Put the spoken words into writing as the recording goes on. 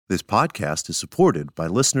This podcast is supported by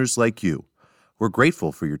listeners like you. We're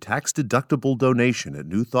grateful for your tax-deductible donation at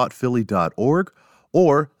newthoughtphilly.org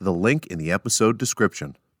or the link in the episode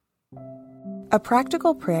description. A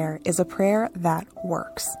practical prayer is a prayer that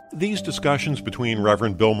works. These discussions between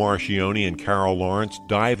Reverend Bill Marcioni and Carol Lawrence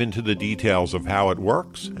dive into the details of how it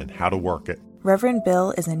works and how to work it. Reverend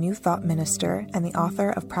Bill is a New Thought minister and the author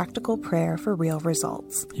of Practical Prayer for Real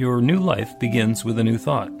Results. Your new life begins with a new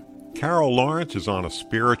thought. Carol Lawrence is on a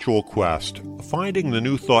spiritual quest, finding the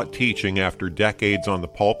New Thought teaching after decades on the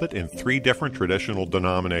pulpit in 3 different traditional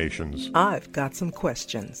denominations. I've got some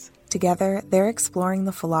questions. Together, they're exploring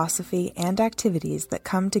the philosophy and activities that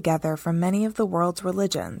come together from many of the world's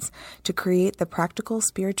religions to create the practical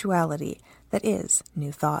spirituality that is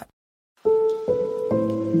New Thought.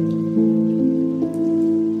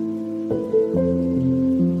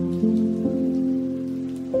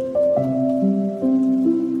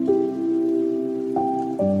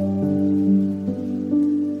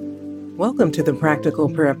 Welcome to the Practical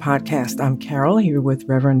Prayer Podcast. I'm Carol, here with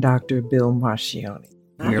Reverend Dr. Bill Marcioni.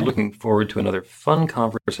 We are looking forward to another fun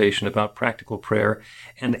conversation about practical prayer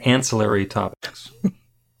and ancillary topics.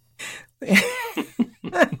 And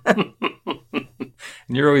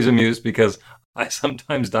you're always amused because I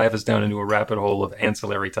sometimes dive us down into a rabbit hole of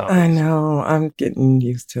ancillary topics. I know, I'm getting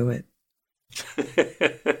used to it.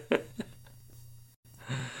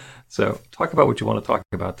 So talk about what you want to talk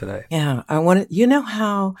about today. Yeah, you know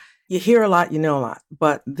how you hear a lot, you know a lot,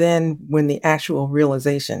 but then when the actual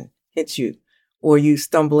realization hits you, or you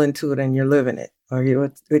stumble into it and you're living it, or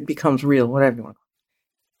it becomes real, whatever you want.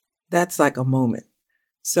 That's like a moment.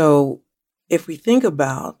 So if we think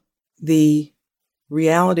about the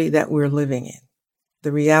reality that we're living in,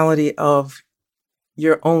 the reality of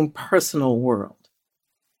your own personal world,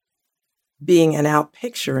 being an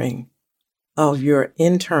outpicturing of your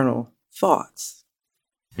internal thoughts,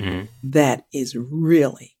 that is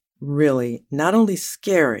really, really not only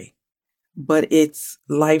scary, but it's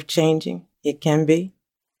life-changing. It can be.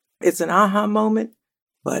 It's an aha moment,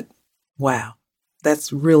 but wow,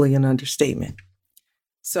 that's really an understatement.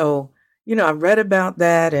 So, I read about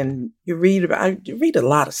that, and you read a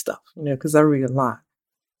lot of stuff, because I read a lot.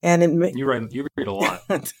 And you read a lot.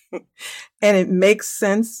 And it makes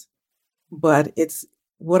sense, but it's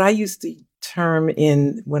what I used to term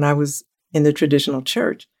when I was in the traditional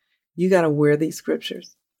church, you got to wear these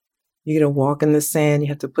scriptures. You got to walk in the sand. You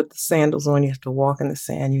have to put the sandals on. You have to walk in the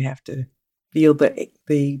sand. You have to feel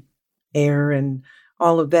the air and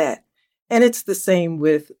all of that. And it's the same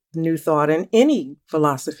with New Thought and any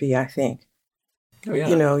philosophy, I think. Oh,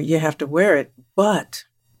 yeah. You have to wear it, but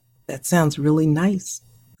that sounds really nice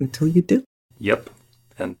until you do. Yep.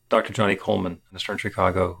 And Dr. Johnny Coleman, a minister in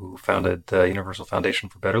Chicago, who founded the Universal Foundation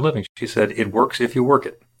for Better Living, she said, "It works if you work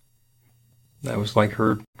it." That was like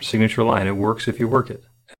her signature line. It works if you work it.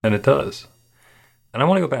 And it does. And I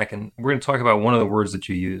want to go back, and we're going to talk about one of the words that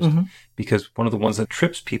you used, because one of the ones that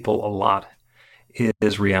trips people a lot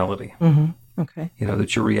is reality. Okay.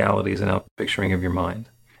 That your reality is an outpicturing of your mind.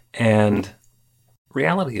 And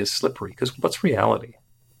reality is slippery, because what's reality?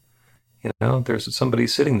 There's somebody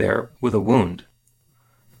sitting there with a wound,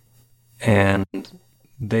 and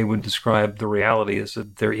they would describe the reality as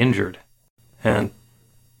that they're injured and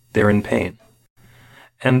they're in pain.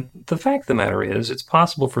 And the fact of the matter is, it's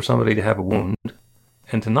possible for somebody to have a wound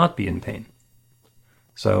and to not be in pain.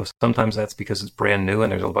 So sometimes that's because it's brand new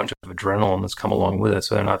and there's a bunch of adrenaline that's come along with it,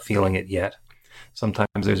 so they're not feeling it yet. Sometimes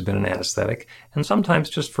there's been an anesthetic, and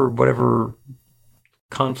sometimes just for whatever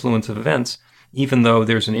confluence of events, even though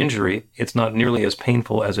there's an injury, it's not nearly as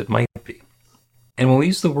painful as it might be. And when we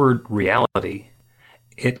use the word reality,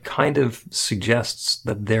 it kind of suggests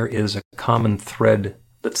that there is a common thread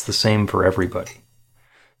that's the same for everybody.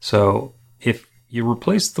 So if you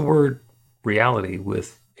replace the word reality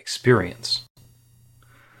with experience,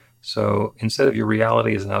 so instead of your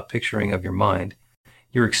reality as an outpicturing of your mind,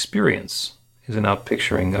 your experience is an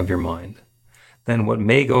outpicturing of your mind, then what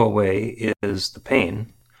may go away is the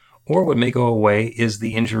pain, or what may go away is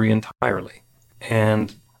the injury entirely.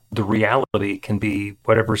 And the reality can be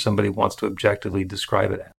whatever somebody wants to objectively describe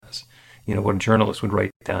it as. What a journalist would write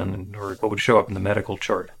down, or what would show up in the medical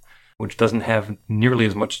chart, which doesn't have nearly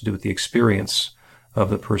as much to do with the experience of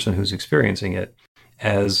the person who's experiencing it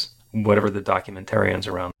as whatever the documentarians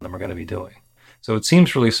around them are going to be doing. So it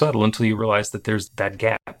seems really subtle until you realize that there's that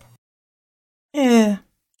gap. Yeah.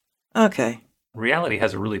 Okay. Reality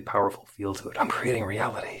has a really powerful feel to it. I'm creating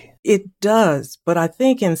reality. It does, but I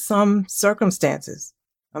think in some circumstances,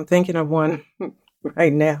 I'm thinking of one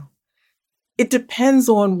right now, it depends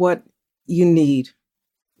on what you need,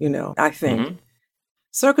 I think.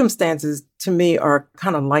 Circumstances to me are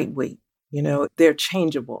kind of lightweight. They're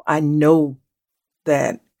changeable. I know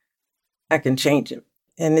that I can change it.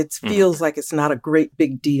 And it feels like it's not a great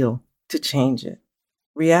big deal to change it.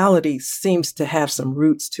 Reality seems to have some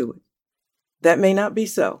roots to it. That may not be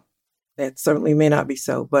so. That certainly may not be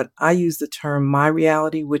so. But I use the term my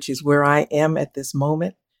reality, which is where I am at this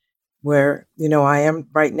moment, where, I am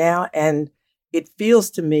right now. And it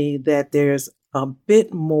feels to me that there's a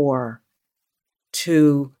bit more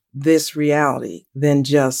to this reality than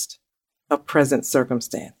just a present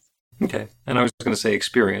circumstance. Okay. And I was going to say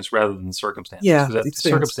experience rather than circumstances. Yeah,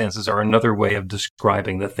 circumstances are another way of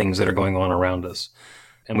describing the things that are going on around us.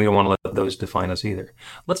 And we don't want to let those define us either.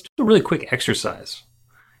 Let's do a really quick exercise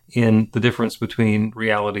in the difference between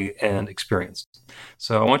reality and experience.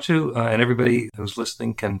 So I want you, and everybody who's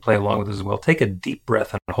listening can play along with this as well, take a deep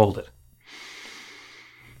breath and hold it.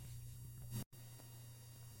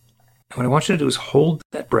 And what I want you to do is hold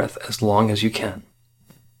that breath as long as you can.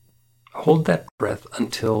 Hold that breath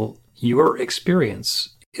until your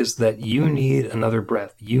experience is that you need another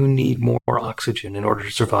breath. You need more oxygen in order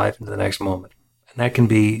to survive into the next moment. And that can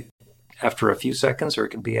be after a few seconds or it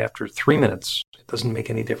can be after 3 minutes. It doesn't make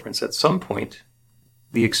any difference. At some point,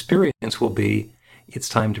 the experience will be, it's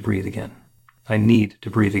time to breathe again. I need to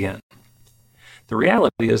breathe again. The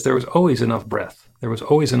reality is there was always enough breath. There was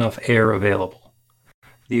always enough air available.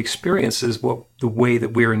 The experience is the way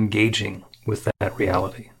that we're engaging with that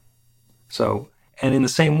reality. So, and in the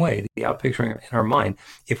same way, the outpicturing in our mind,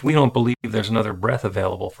 if we don't believe there's another breath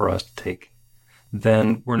available for us to take,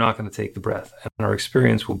 then we're not going to take the breath. And our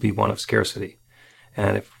experience will be one of scarcity.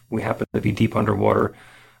 And if we happen to be deep underwater,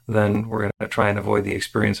 then we're going to try and avoid the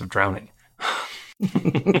experience of drowning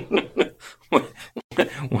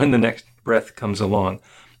when the next breath comes along.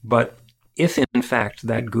 But if, in fact,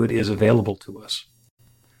 that good is available to us,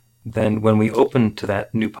 then when we open to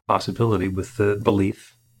that new possibility with the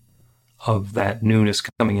belief of that newness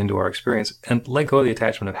coming into our experience and let go of the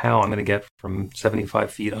attachment of how I'm going to get from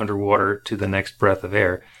 75 feet underwater to the next breath of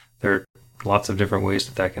air. There are lots of different ways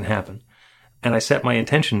that can happen. And I set my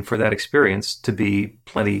intention for that experience to be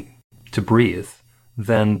plenty to breathe,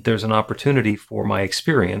 then there's an opportunity for my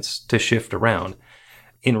experience to shift around.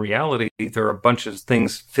 In reality, there are a bunch of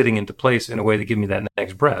things fitting into place in a way that give me that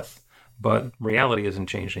next breath. But reality isn't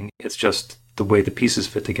changing. It's just the way the pieces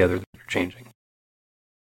fit together that are changing.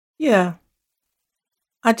 Yeah.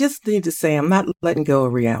 I just need to say I'm not letting go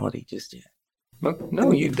of reality just yet.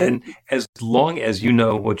 No, and as long as you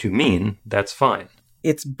know what you mean, that's fine.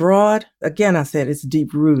 It's broad. Again, I said it's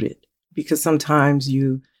deep rooted because sometimes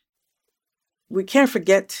we can't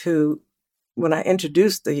forget to, when I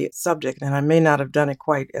introduced the subject, and I may not have done it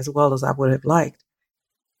quite as well as I would have liked,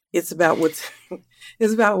 it's about what's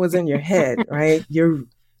in your head, right?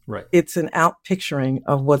 Right. It's an outpicturing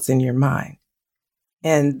of what's in your mind.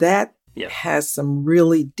 And that has some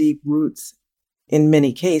really deep roots in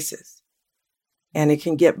many cases. And it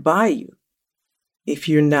can get by you if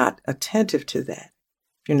you're not attentive to that,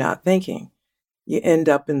 if you're not thinking. You end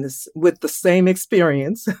up with the same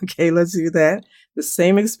experience. Okay, let's do that. The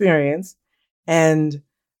same experience. And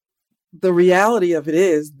the reality of it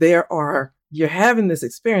is you're having this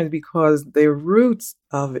experience because the roots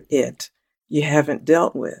of it you haven't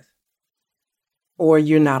dealt with, or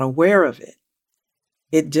you're not aware of it.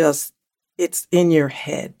 It's in your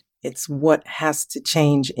head. It's what has to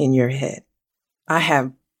change in your head. I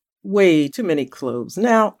have way too many clothes.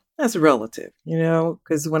 Now, that's relative,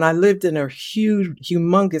 because when I lived in a huge,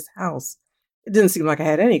 humongous house, it didn't seem like I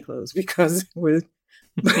had any clothes because but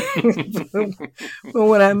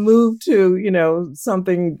when I moved to,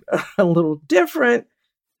 something a little different,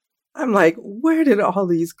 I'm like, where did all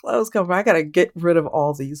these clothes come from? I got to get rid of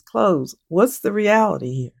all these clothes. What's the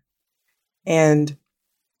reality here? And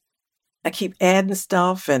I keep adding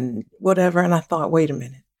stuff and whatever. And I thought, wait a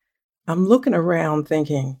minute. I'm looking around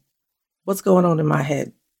thinking, what's going on in my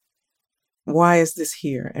head? Why is this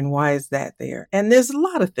here? And why is that there? And there's a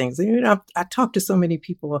lot of things. I talk to so many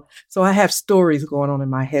people. So I have stories going on in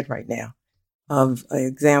my head right now of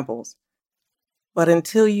examples. But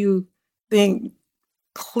until you think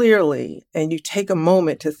clearly and you take a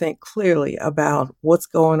moment to think clearly about what's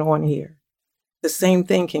going on here, the same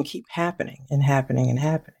thing can keep happening and happening and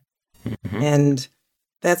happening. Mm-hmm. And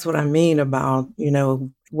that's what I mean about,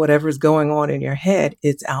 whatever's going on in your head,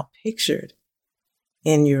 it's outpictured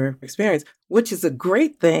in your experience, which is a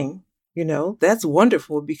great thing. That's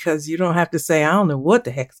wonderful because you don't have to say, I don't know what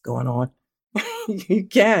the heck's going on. You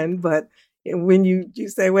can, but when you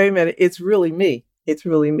say, wait a minute, it's really me. It's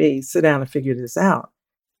really me. Sit down and figure this out.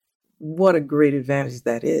 What a great advantage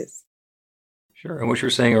that is. Sure. And what you were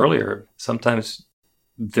saying earlier, sometimes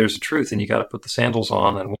there's a truth, and you got to put the sandals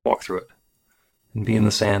on and walk through it and be in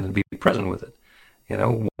the sand and be present with it.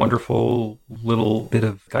 Wonderful little bit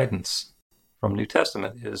of guidance from New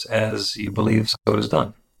Testament is, as you believe, so it is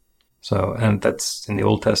done. So, and that's in the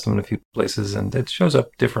Old Testament a few places, and it shows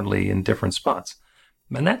up differently in different spots.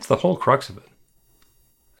 And that's the whole crux of it.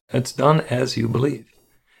 It's done as you believe.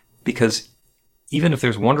 Because even if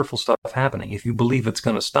there's wonderful stuff happening, if you believe it's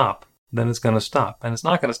going to stop, then it's going to stop. And it's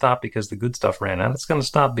not going to stop because the good stuff ran out. It's going to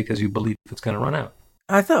stop because you believe it's going to run out.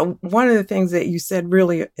 I thought one of the things that you said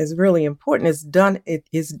really is really important. It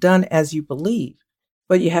is done as you believe,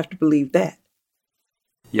 but you have to believe that.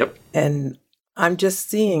 Yep. And I'm just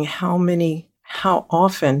seeing how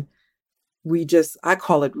often I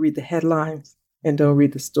call it read the headlines and don't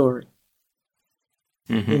read the story.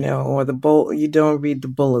 Mm-hmm. Or you don't read the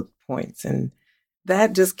bullet points. And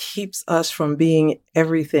that just keeps us from being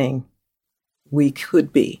everything we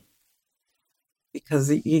could be.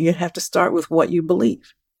 Because you have to start with what you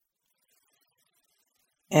believe.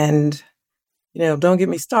 And, don't get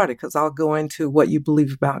me started, because I'll go into what you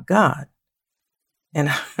believe about God. And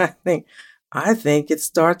I think it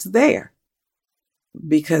starts there.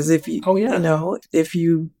 Because if you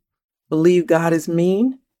believe God is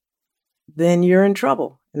mean, then you're in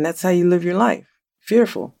trouble. And that's how you live your life,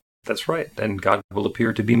 fearful. That's right. And God will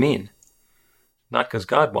appear to be mean. Not because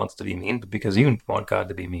God wants to be mean, but because you want God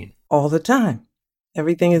to be mean. All the time.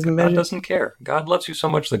 Everything is measured. God doesn't care. God loves you so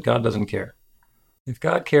much that God doesn't care. If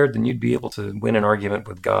God cared, then you'd be able to win an argument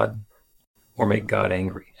with God or make God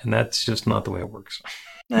angry. And that's just not the way it works.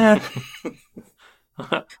 I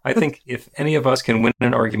think if any of us can win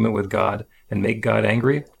an argument with God and make God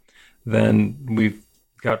angry, then we've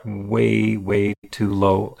got way, way too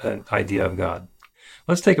low an idea of God.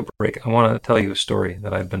 Let's take a break. I want to tell you a story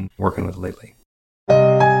that I've been working with lately.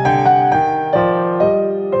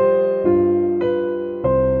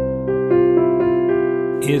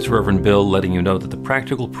 It's Reverend Bill letting you know that the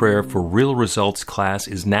Practical Prayer for Real Results class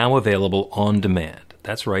is now available on demand.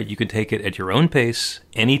 That's right, you can take it at your own pace,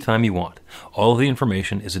 anytime you want. All of the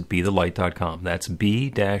information is at BeTheLight.com. That's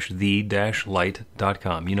B-the-light.com.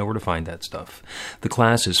 You know where to find that stuff. The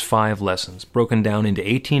class is 5 lessons, broken down into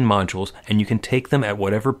 18 modules, and you can take them at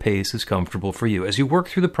whatever pace is comfortable for you. As you work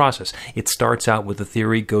through the process, it starts out with the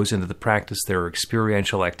theory, goes into the practice, there are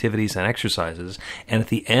experiential activities and exercises, and at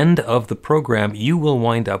the end of the program, you will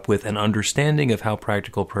wind up with an understanding of how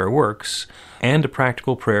practical prayer works, and a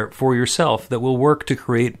practical prayer for yourself that will work to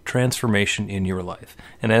create transformation in your life.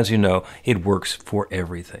 And as you know, it works for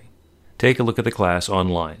everything. Take a look at the class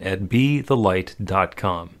online at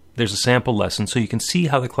BeTheLight.com. There's a sample lesson so you can see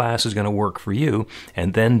how the class is going to work for you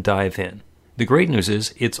and then dive in. The great news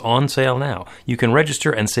is it's on sale now. You can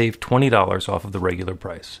register and save $20 off of the regular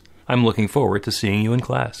price. I'm looking forward to seeing you in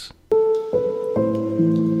class.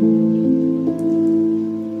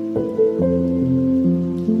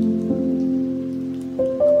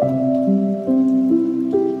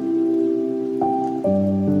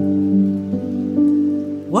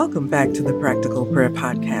 Welcome back to the Practical Prayer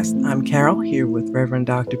Podcast. I'm Carol, here with Reverend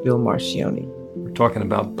Dr. Bill Marcioni. We're talking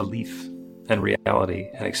about belief and reality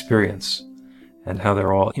and experience and how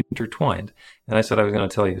they're all intertwined. And I said I was going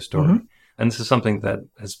to tell you a story. Mm-hmm. And this is something that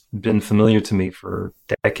has been familiar to me for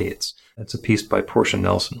decades. It's a piece by Portia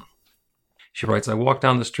Nelson. She writes, I walk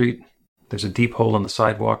down the street. There's a deep hole in the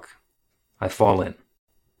sidewalk. I fall in.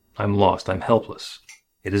 I'm lost. I'm helpless.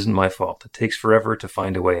 It isn't my fault. It takes forever to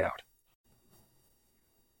find a way out.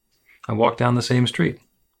 I walk down the same street.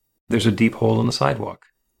 There's a deep hole in the sidewalk.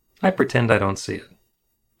 I pretend I don't see it.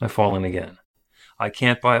 I fall in again. I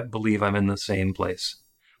can't believe I'm in the same place.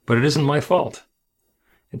 But it isn't my fault.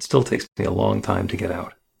 It still takes me a long time to get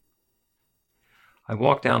out. I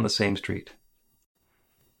walk down the same street.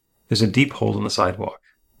 There's a deep hole in the sidewalk.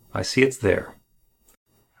 I see it's there.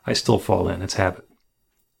 I still fall in. It's habit.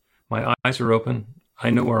 My eyes are open. I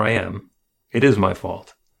know where I am. It is my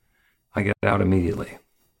fault. I get out immediately.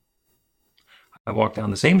 I walk down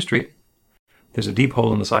the same street. There's a deep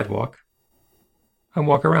hole in the sidewalk. I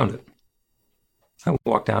walk around it. I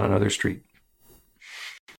walk down another street.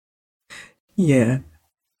 Yeah.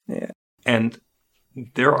 And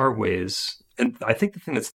there are ways, and I think the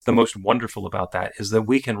thing that's the most wonderful about that is that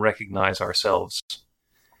we can recognize ourselves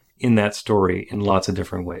in that story in lots of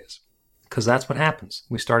different ways. Because that's what happens.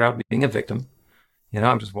 We start out being a victim.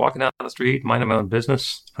 I'm just walking down the street, minding my own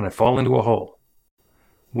business, and I fall into a hole.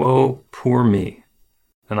 Woe, poor me.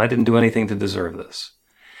 And I didn't do anything to deserve this.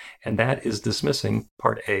 And that is dismissing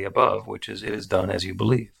part A above, which is it is done as you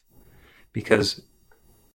believe. Because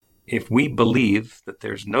if we believe that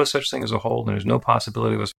there's no such thing as a hole and there's no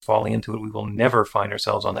possibility of us falling into it, we will never find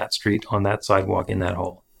ourselves on that street, on that sidewalk, in that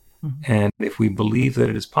hole. Mm-hmm. And if we believe that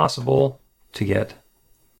it is possible to get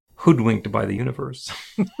hoodwinked by the universe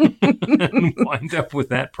and wind up with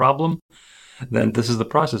that problem, then this is the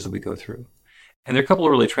process that we go through. And there are a couple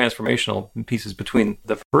of really transformational pieces between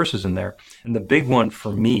the verses in there. And the big one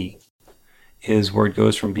for me is where it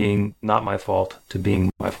goes from being not my fault to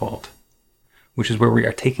being my fault, which is where we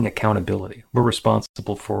are taking accountability. We're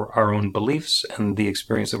responsible for our own beliefs and the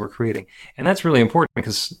experience that we're creating. And that's really important,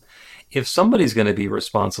 because if somebody's going to be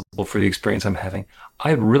responsible for the experience I'm having,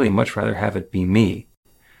 I'd really much rather have it be me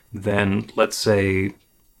than, let's say,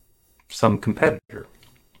 some competitor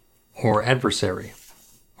or adversary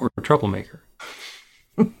or troublemaker.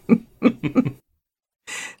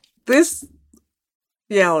 This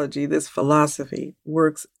theology, this philosophy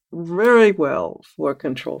works very well for a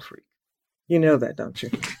control freak. You know that, don't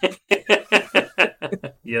you?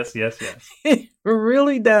 Yes. It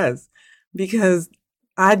really does, because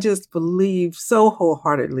I just believe so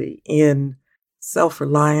wholeheartedly in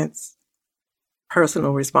self-reliance,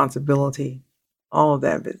 personal responsibility, all of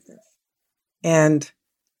that business. And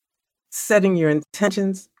setting your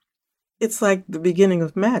intentions, it's like the beginning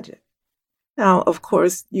of magic. Now, of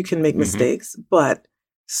course, you can make mistakes, but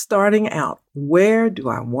starting out, where do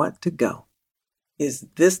I want to go? Is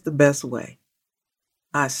this the best way?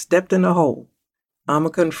 I stepped in a hole. I'm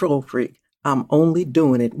a control freak. I'm only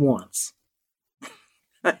doing it once.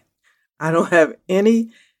 I don't have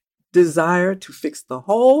any desire to fix the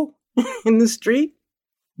hole in the street.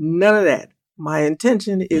 None of that. My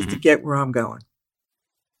intention is to get where I'm going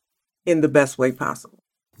in the best way possible.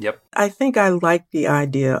 Yep. I think I like the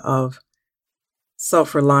idea of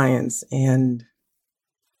self-reliance, and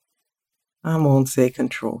I won't say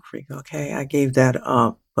control freak, okay? I gave that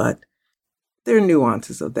up, but there are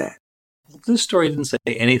nuances of that. This story didn't say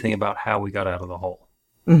anything about how we got out of the hole.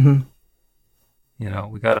 Mm-hmm. You know,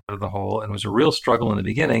 we got out of the hole, and it was a real struggle in the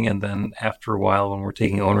beginning, and then after a while, when we're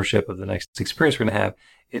taking ownership of the next experience we're going to have,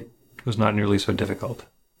 it was not nearly so difficult.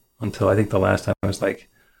 Until I think the last time I was like,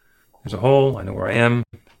 there's a hole, I know where I am,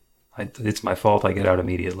 it's my fault, I get out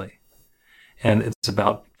immediately. And it's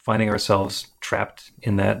about finding ourselves trapped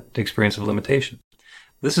in that experience of limitation.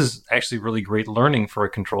 This is actually really great learning for a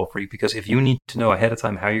control freak, because if you need to know ahead of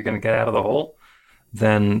time how you're going to get out of the hole,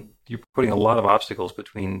 then you're putting a lot of obstacles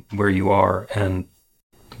between where you are and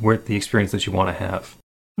where the experience that you want to have.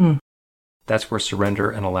 That's where surrender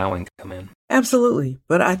and allowing come in. Absolutely.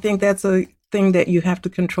 But I think that's a thing that you have to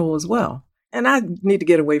control as well. And I need to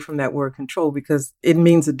get away from that word control, because it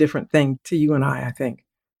means a different thing to you and I think.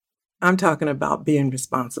 I'm talking about being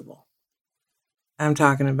responsible. I'm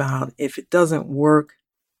talking about, if it doesn't work,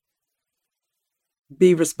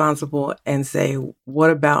 be responsible and say, what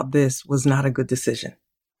about this was not a good decision?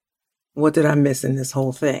 What did I miss in this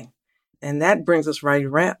whole thing? And that brings us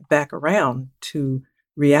right back around to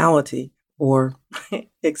reality or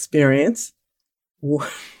experience.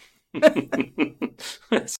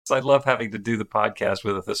 I love having to do the podcast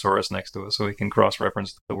with a thesaurus next to us so we can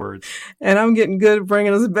cross-reference the words. And I'm getting good at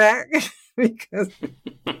bringing us back because,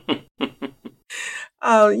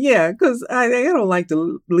 because I don't like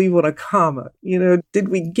to leave on a comma. You know, did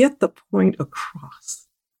we get the point across?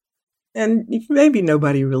 And maybe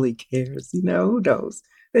nobody really cares. You know, who knows?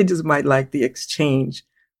 They just might like the exchange.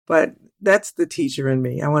 But that's the teacher in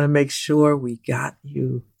me. I want to make sure we got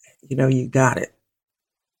you. You know, you got it.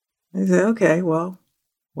 I say, okay, well,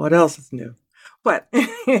 what else is new? But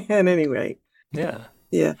at any rate. Yeah.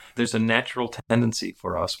 Yeah. There's a natural tendency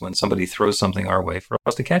for us when somebody throws something our way for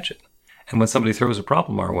us to catch it. And when somebody throws a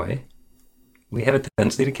problem our way, we have a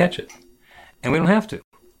tendency to catch it. And we don't have to.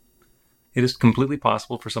 It is completely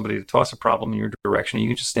possible for somebody to toss a problem in your direction. You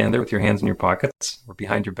can just stand there with your hands in your pockets or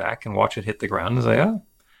behind your back and watch it hit the ground and say, oh,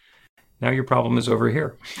 now your problem is over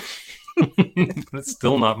here. But it's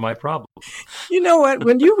still not my problem. You know what?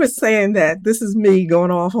 When you were saying that, this is me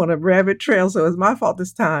going off on a rabbit trail, so it's my fault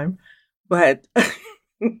this time. But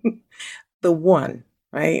the one,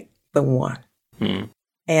 right? The one.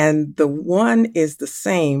 And the one is the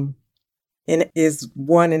same and is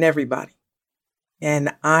one in everybody.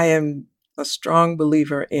 And I am a strong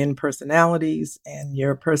believer in personalities, and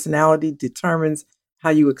your personality determines how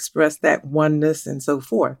you express that oneness and so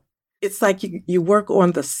forth. It's like you work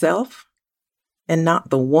on the self and not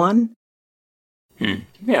the one.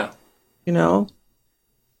 Yeah. You know?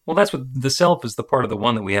 Well, that's what the self is, the part of the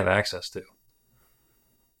one that we have access to.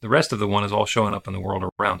 The rest of the one is all showing up in the world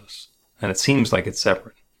around us. And it seems like it's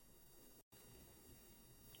separate.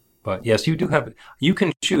 But yes, you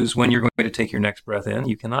can choose when you're going to take your next breath in.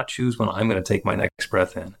 You cannot choose when I'm going to take my next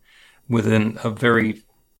breath in. within a very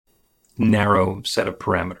narrow set of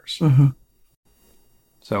parameters. Mm-hmm.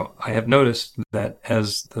 So I have noticed that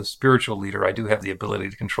as the spiritual leader, I do have the ability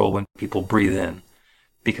to control when people breathe in,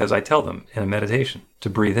 because I tell them in a meditation to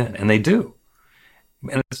breathe in, and they do.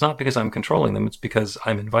 And it's not because I'm controlling them, it's because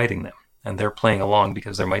I'm inviting them, and they're playing along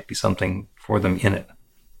because there might be something for them in it.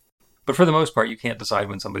 But for the most part, you can't decide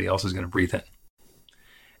when somebody else is going to breathe in.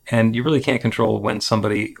 And you really can't control when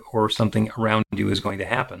somebody or something around you is going to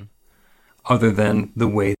happen, other than the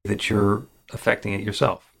way that you're affecting it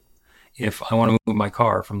yourself. If I want to move my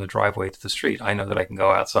car from the driveway to the street, I know that I can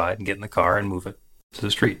go outside and get in the car and move it to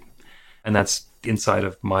the street. And that's inside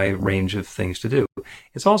of my range of things to do.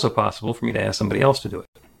 It's also possible for me to ask somebody else to do it.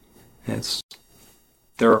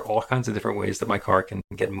 There are all kinds of different ways that my car can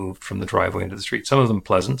get moved from the driveway into the street. Some of them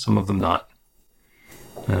pleasant, some of them not.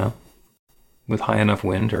 You know, with high enough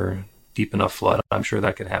wind or deep enough flood, I'm sure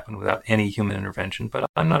that could happen without any human intervention, but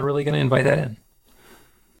I'm not really going to invite that in.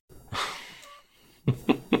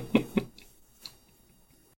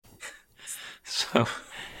 So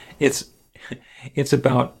it's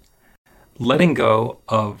about letting go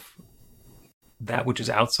of that which is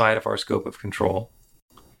outside of our scope of control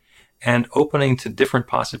and opening to different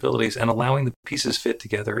possibilities and allowing the pieces fit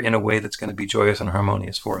together in a way that's going to be joyous and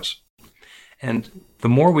harmonious for us. And the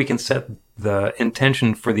more we can set the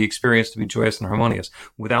intention for the experience to be joyous and harmonious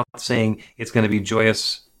without saying it's going to be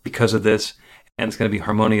joyous because of this and it's going to be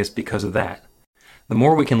harmonious because of that, the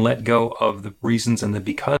more we can let go of the reasons and the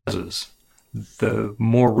becauses, the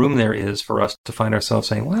more room there is for us to find ourselves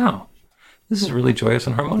saying, wow, this is really joyous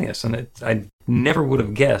and harmonious. And I never would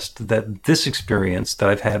have guessed that this experience that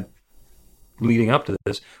I've had leading up to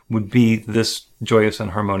this would be this joyous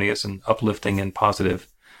and harmonious and uplifting and positive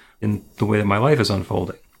in the way that my life is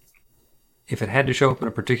unfolding. If it had to show up in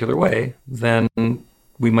a particular way, then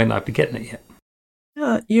we might not be getting it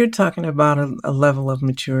yet. You're talking about a level of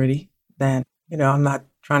maturity that, I'm not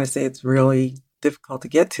trying to say it's really difficult to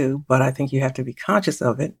get to, but I think you have to be conscious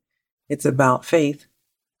of it. It's about faith.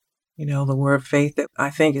 The word faith that I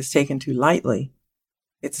think is taken too lightly.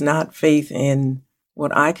 It's not faith in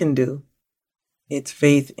what I can do. It's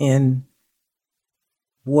faith in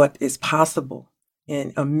what is possible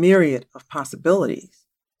in a myriad of possibilities.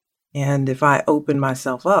 And if I open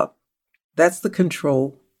myself up, that's the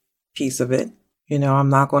control piece of it. I'm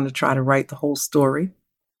not going to try to write the whole story.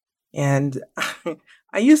 And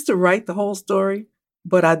I used to write the whole story,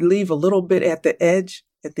 but I'd leave a little bit at the edge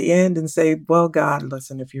at the end and say, well, God,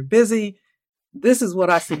 listen, if you're busy, this is what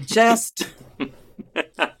I suggest.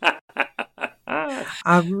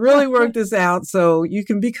 I've really worked this out, so you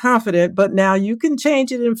can be confident, but now you can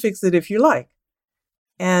change it and fix it if you like.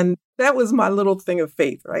 And that was my little thing of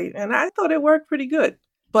faith, right? And I thought it worked pretty good,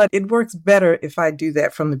 but it works better if I do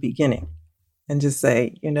that from the beginning and just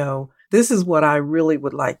say, this is what I really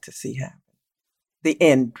would like to see happen. The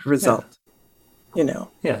end result,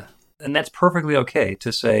 Yeah. And that's perfectly okay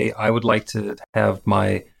to say, I would like to have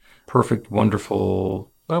my perfect,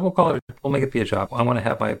 wonderful, we'll make it be a job. I want to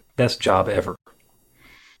have my best job ever.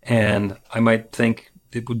 And I might think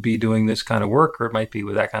it would be doing this kind of work, or it might be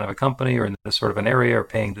with that kind of a company or in this sort of an area or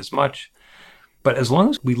paying this much. But as long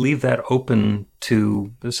as we leave that open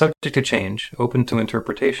to the subject to change, open to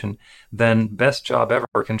interpretation, then best job ever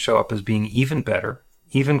can show up as being even better,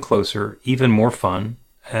 even closer, even more fun,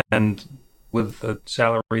 and with a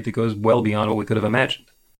salary that goes well beyond what we could have imagined.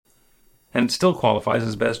 And it still qualifies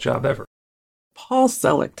as best job ever. Paul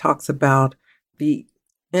Selig talks about in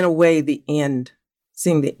a way, the end,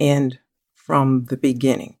 seeing the end from the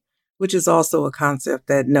beginning, which is also a concept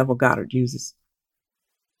that Neville Goddard uses.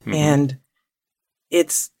 Mm-hmm. And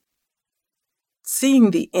it's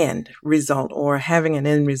seeing the end result or having an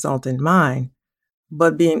end result in mind,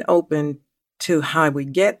 but being open to how we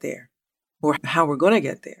get there or how we're going to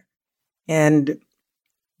get there. And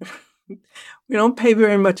we don't pay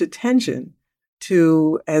very much attention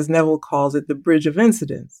to, as Neville calls it, the bridge of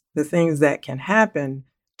incidents, the things that can happen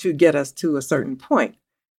to get us to a certain point.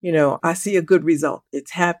 I see a good result.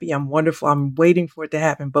 It's happy. I'm wonderful. I'm waiting for it to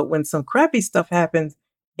happen. But when some crappy stuff happens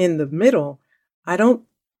in the middle, I don't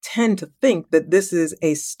tend to think that this is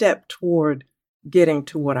a step toward getting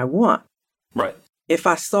to what I want. Right. If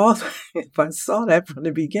I saw that from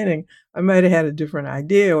the beginning, I might have had a different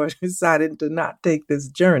idea or decided to not take this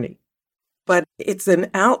journey. But it's an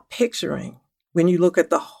out picturing when you look at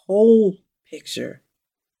the whole picture,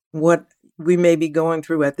 what we may be going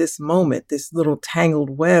through at this moment, this little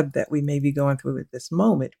tangled web that we may be going through at this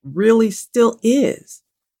moment really still is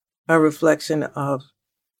a reflection of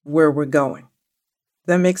where we're going.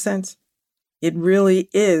 Does that make sense? It really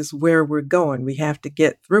is where we're going. We have to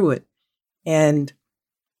get through it. And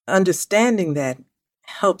understanding that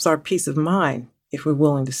helps our peace of mind if we're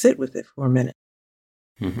willing to sit with it for a minute.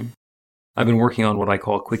 Mm-hmm. I've been working on what I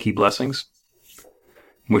call quickie blessings,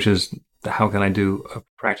 which is how can I do a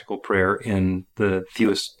practical prayer in the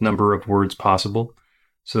fewest number of words possible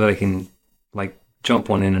so that I can jump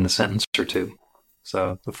one in a sentence or two.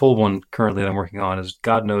 So the full one currently that I'm working on is,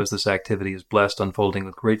 God knows this activity is blessed, unfolding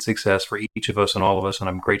with great success for each of us and all of us, and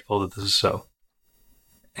I'm grateful that this is so.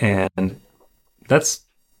 And that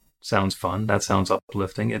sounds fun. That sounds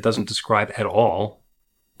uplifting. It doesn't describe at all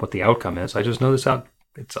what the outcome is. I just know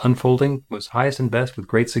it's unfolding was highest and best with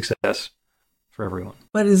great success for everyone.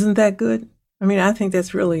 But isn't that good? I mean, I think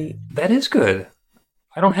that's really... That is good.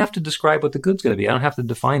 I don't have to describe what the good's going to be. I don't have to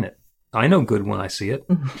define it. I know good when I see it.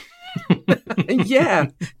 Yeah.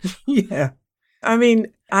 I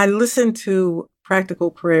mean, I listen to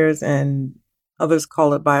practical prayers, and others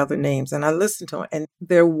call it by other names, and I listen to them, and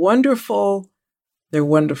they're wonderful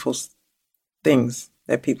things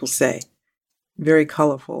that people say, very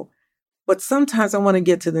colorful. But sometimes I want to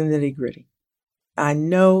get to the nitty-gritty. I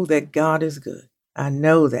know that God is good. I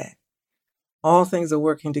know that. All things are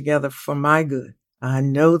working together for my good. I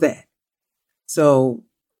know that. So,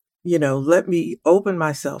 let me open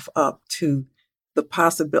myself up to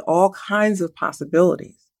all kinds of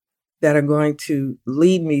possibilities that are going to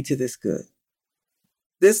lead me to this good.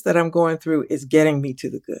 This that I'm going through is getting me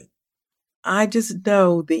to the good. I just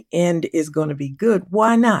know the end is going to be good.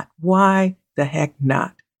 Why not? Why the heck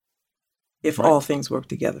not? If all things work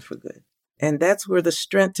together for good. And that's where the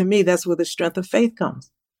strength of faith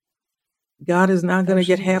comes. God is not going to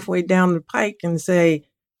get halfway down the pike and say,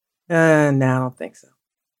 no, I don't think so.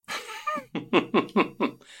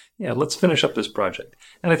 Yeah, let's finish up this project.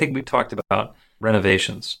 And I think we talked about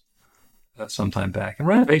renovations some time back. And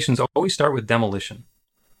renovations always start with demolition.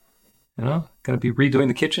 Going to be redoing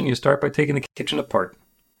the kitchen, you start by taking the kitchen apart.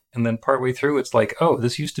 And then partway through, it's like, oh,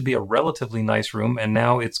 this used to be a relatively nice room, and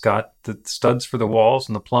now it's got the studs for the walls,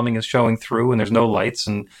 and the plumbing is showing through, and there's no lights,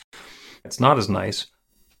 and it's not as nice.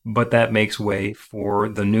 But that makes way for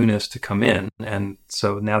the newness to come in. And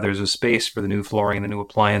so now there's a space for the new flooring and the new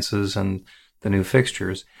appliances and the new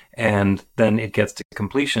fixtures. And then it gets to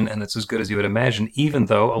completion, and it's as good as you would imagine, even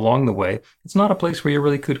though along the way, it's not a place where you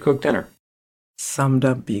really could cook dinner. Summed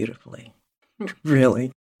up beautifully.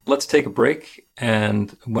 Really. Let's take a break,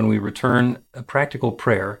 and when we return, a practical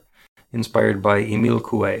prayer inspired by Emile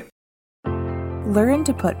Coué. Learn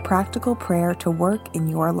to put practical prayer to work in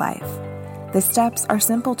your life. The steps are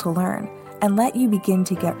simple to learn and let you begin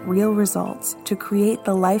to get real results to create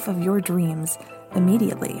the life of your dreams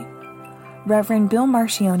immediately. Reverend Bill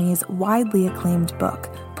Marchione's widely acclaimed book,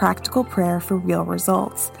 Practical Prayer for Real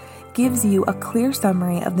Results, gives you a clear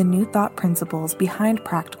summary of the New Thought principles behind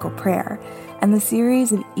practical prayer and the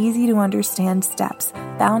series of easy-to-understand steps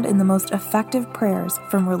found in the most effective prayers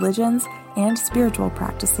from religions and spiritual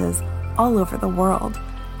practices all over the world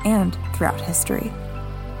and throughout history.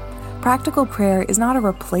 Practical prayer is not a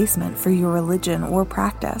replacement for your religion or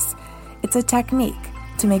practice. It's a technique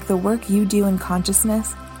to make the work you do in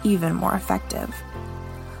consciousness even more effective.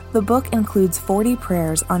 The book includes 40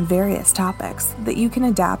 prayers on various topics that you can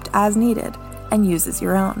adapt as needed and use as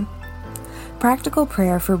your own. Practical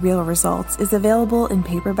Prayer for Real Results is available in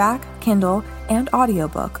paperback, Kindle, and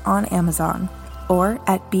audiobook on Amazon or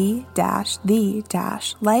at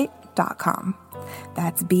b-the-light.com.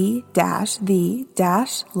 That's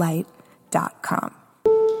b-the-light.com.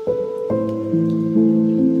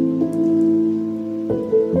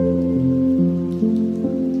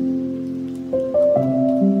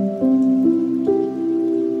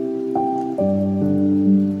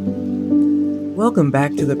 Welcome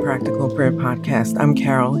back to the Practical Prayer Podcast. I'm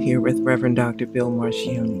Carol, here with Reverend Dr. Bill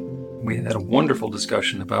Marchione. We had a wonderful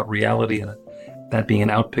discussion about reality and that being an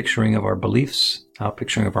outpicturing of our beliefs,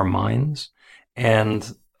 outpicturing of our minds.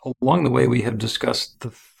 And along the way, we have discussed the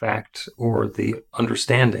fact or the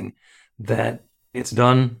understanding that it's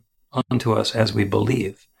done unto us as we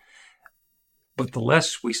believe. But the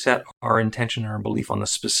less we set our intention or our belief on the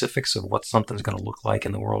specifics of what something's going to look like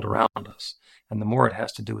in the world around us, and the more it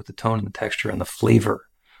has to do with the tone and the texture and the flavor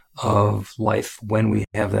of life when we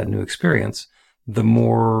have that new experience, the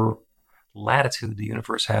more latitude the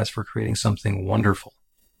universe has for creating something wonderful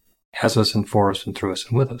as us and for us and through us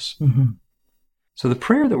and with us. Mm-hmm. So the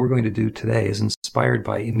prayer that we're going to do today is inspired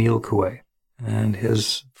by Emile Coué. And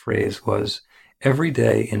his phrase was, "Every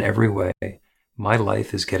day in every way, my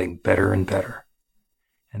life is getting better and better."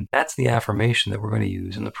 And that's the affirmation that we're going to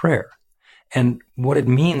use in the prayer. And what it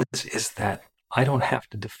means is that I don't have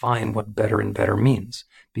to define what better and better means,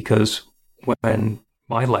 because when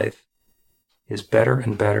my life is better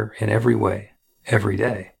and better in every way, every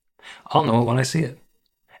day, I'll know it when I see it.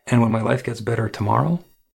 And when my life gets better tomorrow,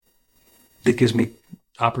 it gives me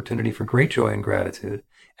opportunity for great joy and gratitude.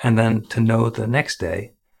 And then to know the next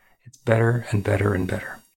day, it's better and better and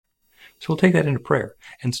better. So we'll take that into prayer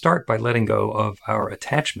and start by letting go of our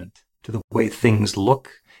attachment to the way things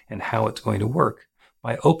look and how it's going to work,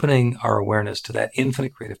 by opening our awareness to that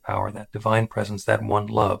infinite creative power, that divine presence, that one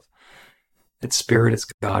love. It's spirit, it's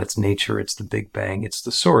God, it's nature, it's the Big Bang, it's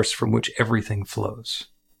the source from which everything flows.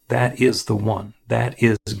 That is the one. That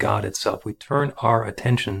is God itself. We turn our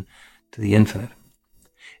attention to the infinite.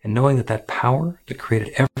 And knowing that that power that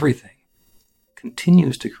created everything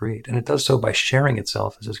continues to create, and it does so by sharing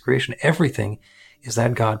itself as its creation. Everything is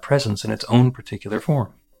that God presence in its own particular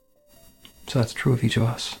form. So that's true of each of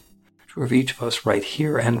us. True of each of us right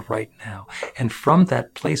here and right now. And from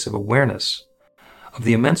that place of awareness of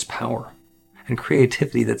the immense power and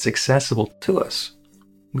creativity that's accessible to us,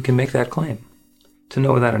 we can make that claim, to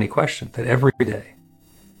know without any question that every day,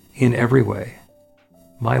 in every way,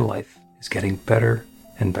 my life is getting better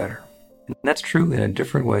and better. And that's true in a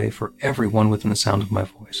different way for everyone within the sound of my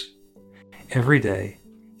voice. Every day,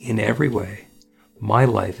 in every way, my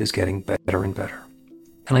life is getting better and better.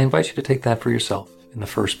 And I invite you to take that for yourself in the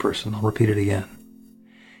first person. I'll repeat it again.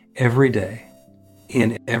 Every day,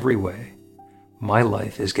 in every way, my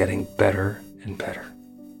life is getting better and better.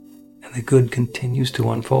 And the good continues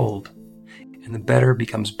to unfold. And the better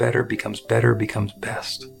becomes better, becomes better, becomes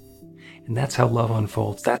best. And that's how love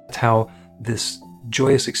unfolds. That's how this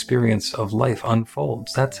joyous experience of life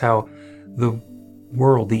unfolds. That's how the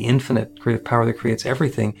world, the infinite creative power that creates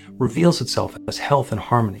everything, reveals itself as health and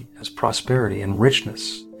harmony, as prosperity and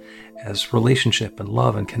richness, as relationship and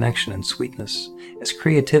love and connection and sweetness, as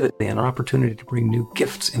creativity and an opportunity to bring new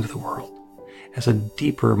gifts into the world, as a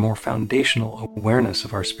deeper, more foundational awareness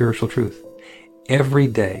of our spiritual truth. Every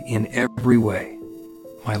day, in every way,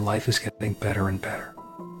 my life is getting better and better.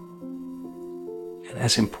 And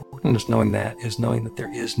as important as knowing that is knowing that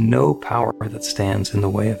there is no power that stands in the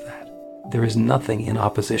way of that. There is nothing in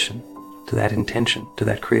opposition to that intention, to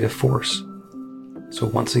that creative force. So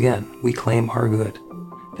once again, we claim our good,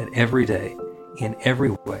 that every day, in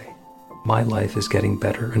every way, my life is getting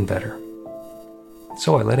better and better.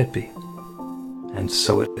 So I let it be. And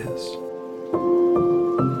so it is.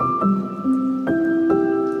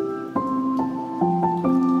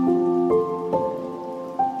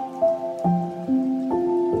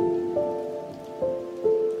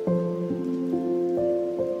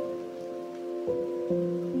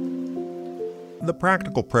 The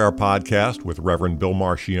Practical Prayer Podcast with Reverend Bill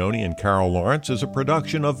Marcioni and Carol Lawrence is a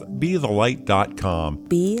production of BeTheLight.com.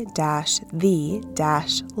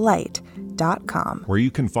 be-the-light.com, where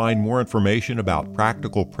you can find more information about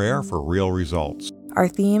practical prayer for real results. Our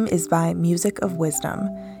theme is by Music of Wisdom.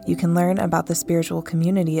 You can learn about the spiritual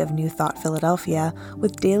community of New Thought Philadelphia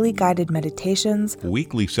with daily guided meditations,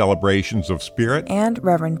 Weekly celebrations of spirit, and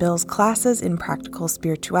Reverend Bill's classes in practical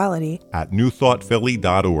spirituality at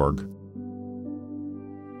newthoughtphilly.org.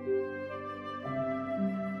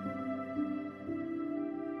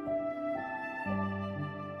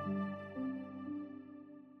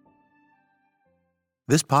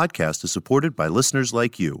 This podcast is supported by listeners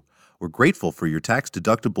like you. We're grateful for your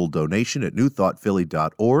tax-deductible donation at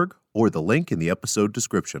newthoughtphilly.org or the link in the episode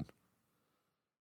description.